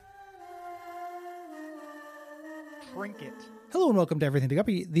Trinket. Hello and welcome to Everything to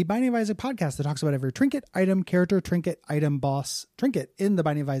Guppy, the Binding of Isaac podcast that talks about every trinket, item, character, trinket, item, boss, trinket in the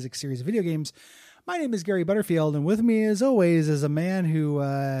Binding of Isaac series of video games. My name is Gary Butterfield, and with me as always is a man who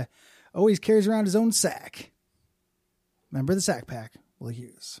always carries around his own sack. Member of the Sack Pack, Will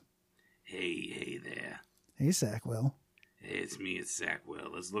Hughes. Hey there. Hey, Sack Will. Hey, it's me, it's Sack Will.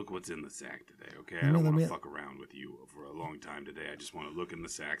 Let's look what's in the sack today, okay? I don't want to fuck around with you for a long time today. I just want to look in the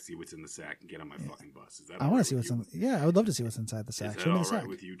sack, see what's in the sack, and get on my fucking bus. Is that I want to see what's in. Yeah, I would love to see what's inside the sack. Is that show me all the right sack.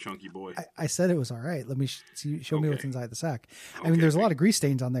 with you, chunky boy? I said it was all right. Let me show me Okay. what's inside the sack. I Okay, mean, there's a lot of grease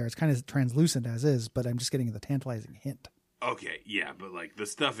stains on there. It's kind of translucent as is, but I'm just getting the tantalizing hint. Okay, yeah, but like the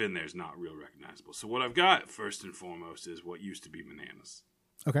stuff in there is not real recognizable. So what I've got first and foremost is what used to be bananas.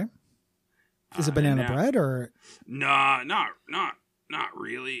 Okay. Is it banana now- bread or? Nah, not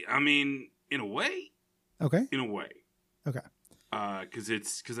really. I mean, in a way. Okay. In a way. Okay.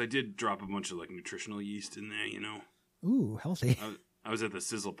 Because I did drop a bunch of like nutritional yeast in there, you know. Ooh, healthy. I was at the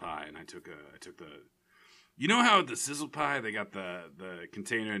Sizzle Pie and I took the. You know how at the Sizzle Pie they got the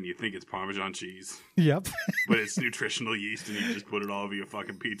container and you think it's Parmesan cheese, Yep. but it's nutritional yeast and you just put it all over your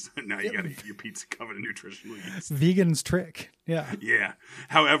fucking pizza. And now you got your pizza covered in nutritional yeast. Vegan's trick. Yeah. Yeah,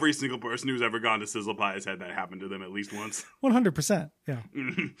 how every single person who's ever gone to Sizzle Pie has had that happen to them at least once. 100%. Yeah.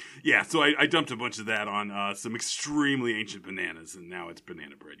 Yeah, so I dumped a bunch of that on some extremely ancient bananas, and now it's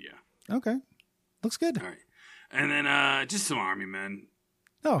banana bread. Yeah. Okay. Looks good. All right, and then just some army men.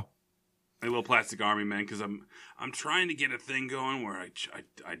 Oh. A little plastic army man, because I'm trying to get a thing going where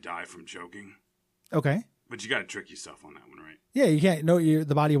I die from choking. Okay. But you got to trick yourself on that one, right? Yeah, you can't. No,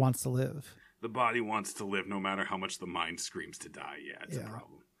 the body wants to live. The body wants to live no matter how much the mind screams to die. Yeah, it's a Yeah.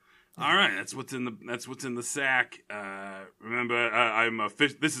 problem. All right, that's what's in the sack. Remember,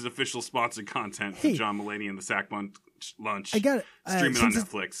 this is official sponsored content for Hey. John Mulaney and the Sack Lunch. I got streaming on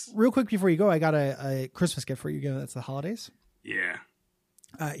Netflix. Real quick before you go, I got a Christmas gift for you. Given that's the holidays. Yeah.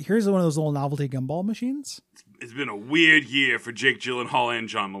 Here's one of those little novelty gumball machines. It's been a weird year for Jake Gyllenhaal and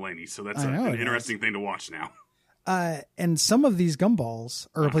John Mulaney, so that's I know an it interesting thing to watch now. And some of these gumballs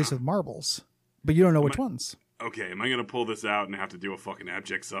are replaced with marbles, but you don't know which ones. Okay, am I going to pull this out and have to do a fucking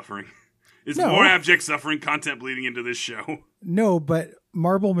abject suffering? Is No. more abject suffering content bleeding into this show? No, but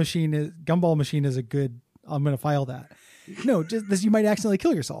gumball machine is a good. I'm going to file that. No, just this. You might accidentally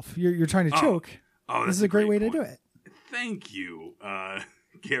kill yourself. You're trying to choke. Oh, This is a great way point. to do it. Thank you,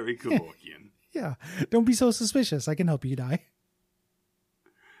 Gary Kevorkian. Yeah. Don't be so suspicious. I can help you die.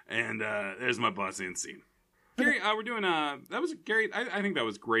 And there's my boss in scene. Gary, we're doing that was Gary. I think that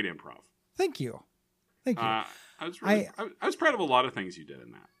was great improv. Thank you. Thank you. I was proud of a lot of things you did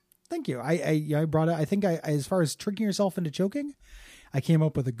in that. Thank you. I brought it. I think as far as tricking yourself into choking, I came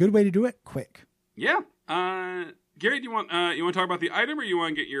up with a good way to do it quick. Yeah. Gary, do you want to talk about the item, or you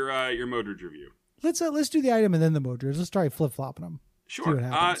want to get your Modridge review? Let's do the item and then the Modridge. Let's try flip flopping them. Sure.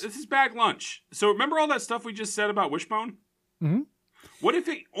 This is bag lunch. So remember all that stuff we just said about Wishbone? Mm-hmm. What if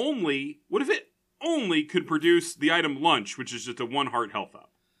it only could produce the item lunch, which is just a 1 heart health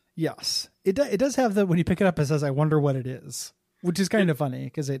up? Yes, it does have when you pick it up, it says, "I wonder what it is," which is kind of funny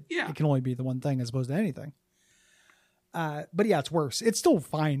because it can only be the one thing as opposed to anything. But yeah, it's worse. It's still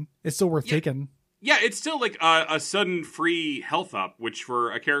fine. It's still worth taking. Yeah, it's still like a sudden free health up, which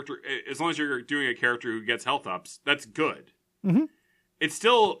for a character, as long as you're doing a character who gets health ups, that's good. Mm-hmm. It's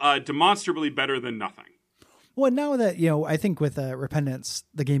still demonstrably better than nothing. Well, now that, I think with Repentance,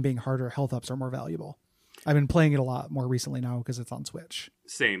 the game being harder, health ups are more valuable. I've been playing it a lot more recently now because it's on Switch.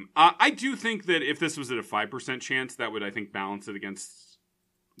 Same. I do think that if this was at a 5% chance, that would, I think, balance it against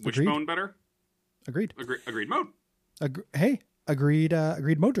Wishbone better. Agreed. Agreed mode. Agreed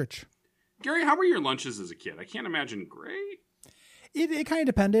Modric. Gary, how were your lunches as a kid? I can't imagine great. It kind of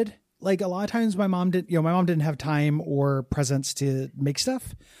depended. Like a lot of times my mom didn't have time or presents to make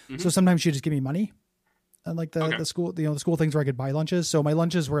stuff. Mm-hmm. So sometimes she'd just give me money. And like the school, the school things where I could buy lunches. So my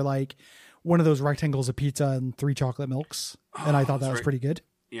lunches were like one of those rectangles of pizza and 3 chocolate milks. And I thought that was pretty good.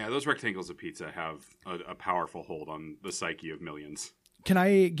 Yeah, those rectangles of pizza have a powerful hold on the psyche of millions. Can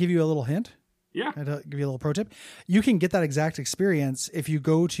I give you a little hint? Yeah. I'll give you a little pro tip. You can get that exact experience if you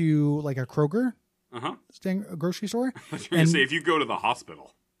go to like a Kroger, a grocery store. I was going to say, if you go to the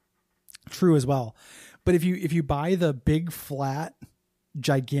hospital. True as well. But if you buy the big, flat,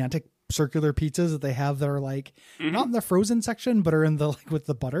 gigantic circular pizzas that they have that are like not in the frozen section, but are in the like with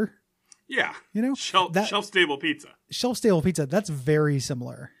the butter. Yeah. Shelf stable pizza. Shelf stable pizza. That's very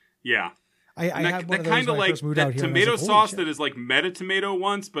similar. Yeah. I had one of those kind of when I like first moved that out here. tomato like, sauce that is like meta tomato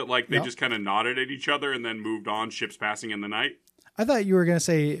once, but like they Yep. just kind of nodded at each other and then moved on, ships passing in the night. I thought you were going to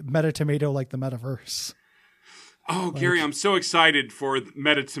say meta tomato like the metaverse. Oh, Gary, I'm so excited for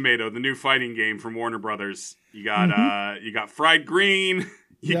Meta Tomato, the new fighting game from Warner Brothers. You got Fried Green,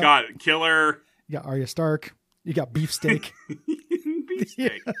 you got Killer, you got Arya Stark, you got Beefsteak.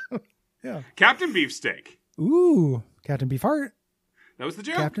 Beefsteak. Yeah. Captain Beefsteak. Ooh, Captain Beefheart. That was the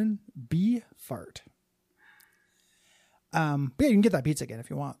joke. Captain Beefheart. But yeah, you can get that pizza again if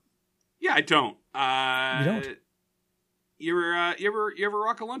you want. Yeah, I don't. You don't? You ever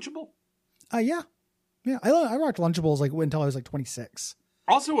rock a Lunchable? Yeah. Yeah, I rocked Lunchables like until I was like 26.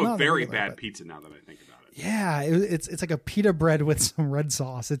 Also a very bad pizza now that I think about it. Yeah, it's like a pita bread with some red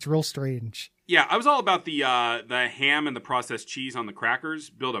sauce. It's real strange. Yeah, I was all about the ham and the processed cheese on the crackers.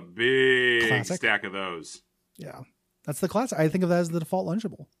 Build a big stack of those. Yeah, that's the classic. I think of that as the default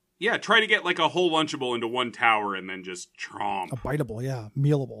Lunchable. Yeah, try to get like a whole Lunchable into one tower and then just tromp. A biteable, yeah,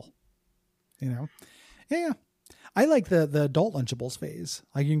 mealable. You know, yeah. I like the adult Lunchables phase.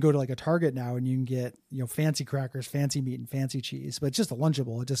 Like you can go to like a Target now and you can get, fancy crackers, fancy meat, and fancy cheese, but it's just a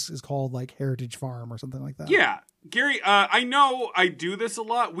Lunchable. It just is called like Heritage Farm or something like that. Yeah, Gary, I know I do this a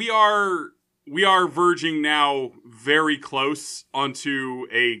lot. We are verging now very close onto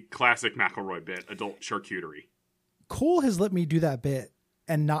a classic McElroy bit, adult charcuterie. Cole has let me do that bit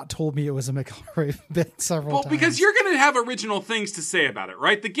and not told me it was a McElroy bit several times. Well, because you're going to have original things to say about it,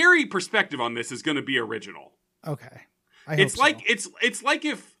 right? The Gary perspective on this is going to be original. Okay. It's like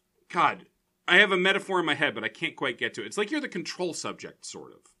if God, I have a metaphor in my head, but I can't quite get to it. It's like you're the control subject,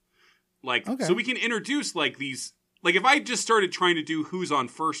 sort of. Like, okay. So we can introduce like these. Like, if I just started trying to do Who's on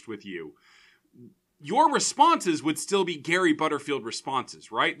First with you, your responses would still be Gary Butterfield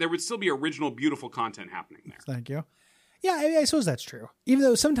responses, right? There would still be original, beautiful content happening there. Thank you. Yeah, I suppose that's true. Even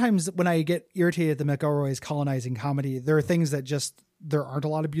though sometimes when I get irritated at the McElroy's colonizing comedy, there are things that just there aren't a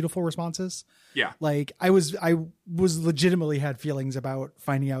lot of beautiful responses. Yeah. Like I was legitimately had feelings about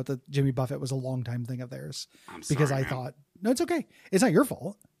finding out that Jimmy Buffett was a longtime thing of theirs. Because I thought, no, it's okay. It's not your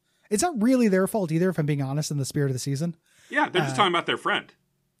fault. It's not really their fault either, if I'm being honest, in the spirit of the season. Yeah, they're just talking about their friend.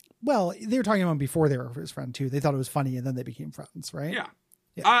 Well, they were talking about him before they were his friend too. They thought it was funny and then they became friends, right? Yeah.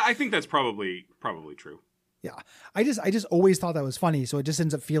 I think that's probably true. Yeah. I just always thought that was funny. So it just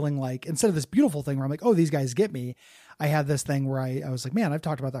ends up feeling like, instead of this beautiful thing where I'm like, oh, these guys get me, I had this thing where I was like, man, I've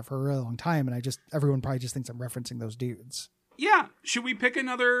talked about that for a really long time. And everyone probably just thinks I'm referencing those dudes. Yeah. Should we pick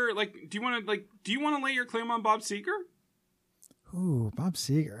another, do you want to lay your claim on Bob Seger? Ooh, Bob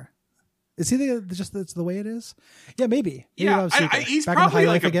Seger. Is he that's the way it is? Yeah, maybe. Yeah, he's back probably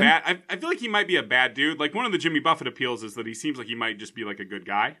like a bad, I feel like he might be a bad dude. Like one of the Jimmy Buffett appeals is that he seems like he might just be like a good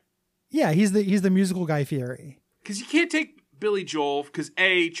guy. Yeah, he's the musical Guy Fieri. Because you can't take Billy Joel, because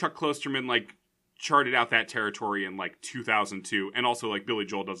Chuck Klosterman charted out that territory in 2002, and also Billy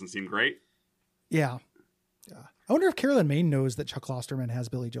Joel doesn't seem great. Yeah. I wonder if Carolyn Maine knows that Chuck Klosterman has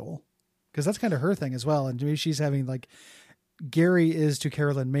Billy Joel, because that's kind of her thing as well, and maybe she's having Gary is to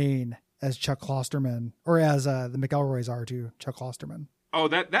Carolyn Maine as Chuck Klosterman, or as the McElroys are to Chuck Klosterman. Oh,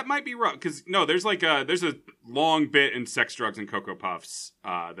 that might be wrong. Because no, there's a long bit in Sex, Drugs, and Cocoa Puffs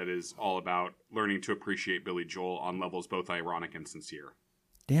that is all about learning to appreciate Billy Joel on levels both ironic and sincere.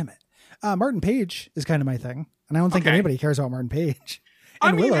 Damn it, Martin Page is kind of my thing, and I don't think anybody cares about Martin Page.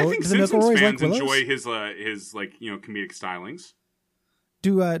 And I Willow, think Simpsons fans enjoy his comedic stylings.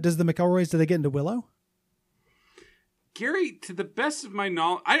 Does the McElroys, do they get into Willow? Gary, to the best of my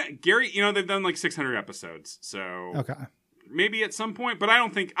knowledge, Gary, they've done 600 episodes, so okay. Maybe at some point, but I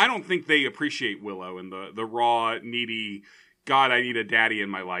don't think they appreciate Willow in the raw, needy, God, I need a daddy in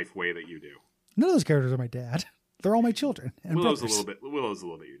my life way that you do. None of those characters are my dad. They're all my children. And Willow's a little bit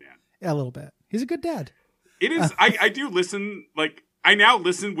your dad. Yeah, a little bit. He's a good dad. It is. I do listen. I now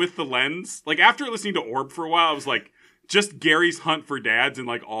listen with the lens. After listening to Orb for a while, I was like, just Gary's hunt for dads in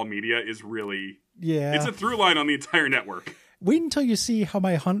all media is really. Yeah. It's a through line on the entire network. Wait until you see how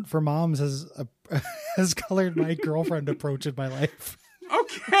my hunt for moms has colored my girlfriend approach in my life.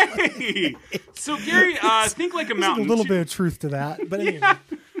 Okay. So Gary, think like a mountain. A little bit of truth to that, but anyway.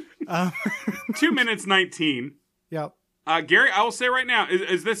 Yeah. 2 minutes 19. Yep. Gary, I will say right now,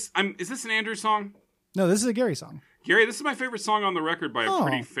 is this an Andrew song? No, this is a Gary song. Gary, this is my favorite song on the record by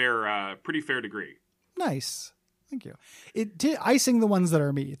a pretty fair degree. Nice. Thank you. I sing the ones that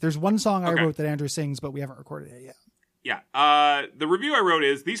are me. There's one song I wrote that Andrew sings, but we haven't recorded it yet. Yeah. The review I wrote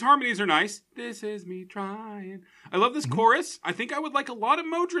is, these harmonies are nice. This is me trying. I love this chorus. I think I would like a lot of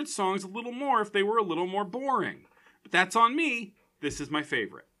Modred songs a little more if they were a little more boring. But that's on me. This is my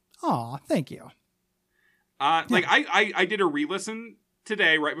favorite. Aw, thank you. I did a re-listen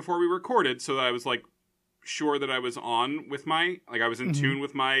today right before we recorded so that I was sure that I was on with I was in tune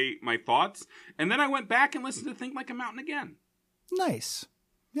with my thoughts. And then I went back and listened to Think Like a Mountain again. Nice.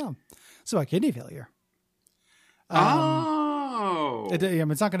 Yeah. So about kidney failure.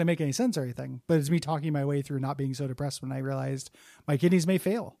 It's not going to make any sense or anything, but it's me talking my way through not being so depressed when I realized my kidneys may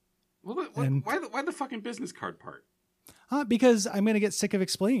fail. Well, why the fucking business card part? Because I'm going to get sick of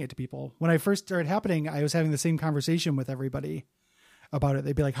explaining it to people. When I first started happening, I was having the same conversation with everybody about it.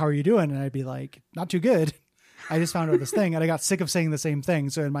 They'd be like, how are you doing? And I'd be like, not too good. I just found out this thing and I got sick of saying the same thing.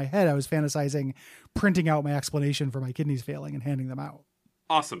 So in my head, I was fantasizing printing out my explanation for my kidneys failing and handing them out.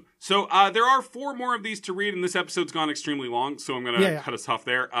 Awesome. So there are 4 more of these to read, and this episode's gone extremely long, so I'm going to cut us off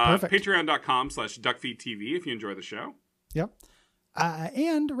there. Patreon.com/DuckFeedTV if you enjoy the show. Yep.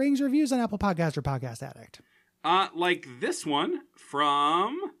 And ratings reviews on Apple Podcast or Podcast Addict. Like this one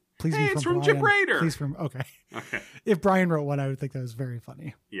from... Please it's from Jib Raider. Okay. If Brian wrote one, I would think that was very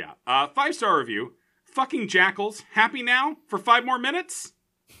funny. Yeah. 5-star review. Fucking jackals. Happy now for 5 more minutes?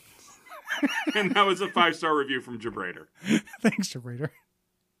 And that was a 5-star review from Jib Raider. Thanks, Jib Raider.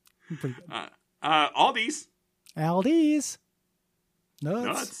 Pretty good. Aldi's.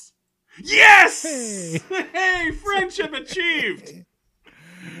 Nuts. Yes! Hey, friendship achieved.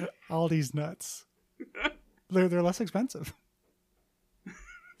 Aldi's nuts. They're less expensive.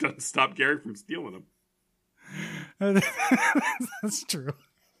 Doesn't stop Gary from stealing them. That's true.